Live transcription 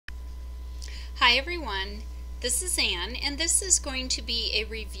Hi everyone, this is Anne and this is going to be a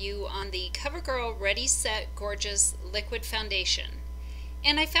review on the CoverGirl Ready Set Gorgeous Liquid Foundation.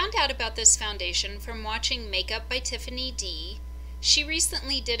 And I found out about this foundation from watching Makeup by Tiffany D. She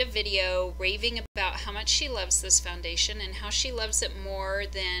recently did a video raving about how much she loves this foundation and how she loves it more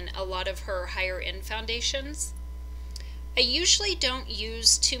than a lot of her higher end foundations. I usually don't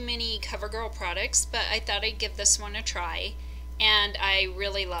use too many CoverGirl products, but I thought I'd give this one a try and I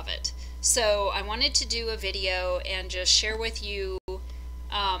really love it. So I wanted to do a video and just share with you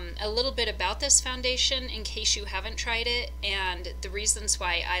a little bit about this foundation in case you haven't tried it and the reasons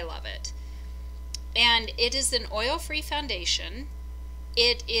why I love it. And it is an oil-free foundation.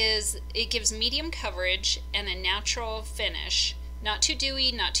 It gives medium coverage and a natural finish, not too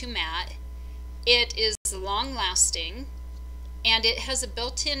dewy, not too matte. It is long-lasting and it has a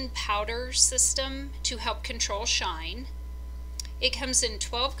built-in powder system to help control shine. It comes in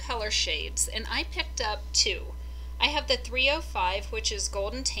 12 color shades, and I picked up two. I have the 305, which is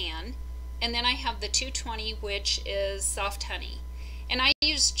golden tan, and then I have the 220, which is soft honey. And I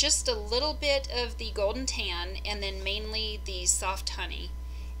use just a little bit of the golden tan and then mainly the soft honey.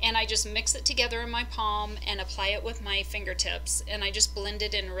 And I just mix it together in my palm and apply it with my fingertips, and I just blend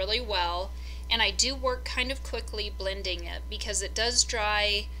it in really well. And I do work kind of quickly blending it because it does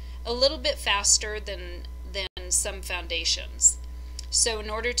dry a little bit faster than some foundations. So in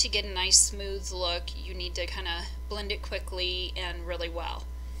order to get a nice smooth look, you need to kind of blend it quickly and really well.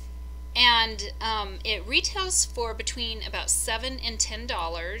 And it retails for between about $7 and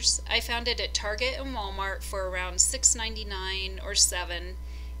 $10. I found it at Target and Walmart for around $6.99 or $7,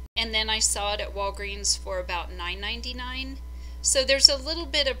 and then I saw it at Walgreens for about $9.99. So there's a little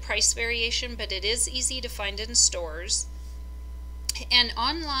bit of price variation, but it is easy to find in stores. And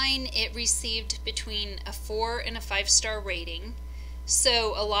online it received between a 4 and a 5-star rating.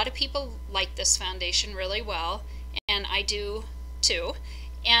 So a lot of people like this foundation really well, and I do too.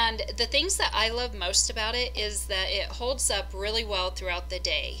 And the things that I love most about it is that it holds up really well throughout the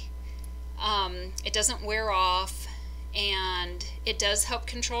day. It doesn't wear off, and it does help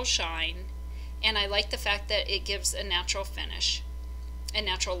control shine. And I like the fact that it gives a natural finish, a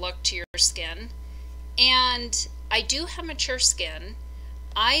natural look to your skin. And I do have mature skin.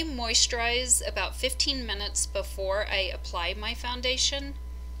 I moisturize about 15 minutes before I apply my foundation,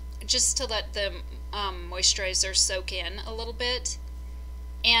 just to let the moisturizer soak in a little bit.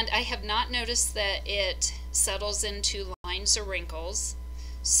 And I have not noticed that it settles into lines or wrinkles,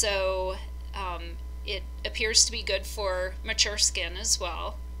 so it appears to be good for mature skin as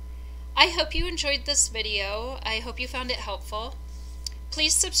well. I hope you enjoyed this video. I hope you found it helpful.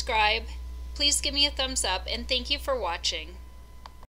 Please subscribe, please give me a thumbs up, and thank you for watching.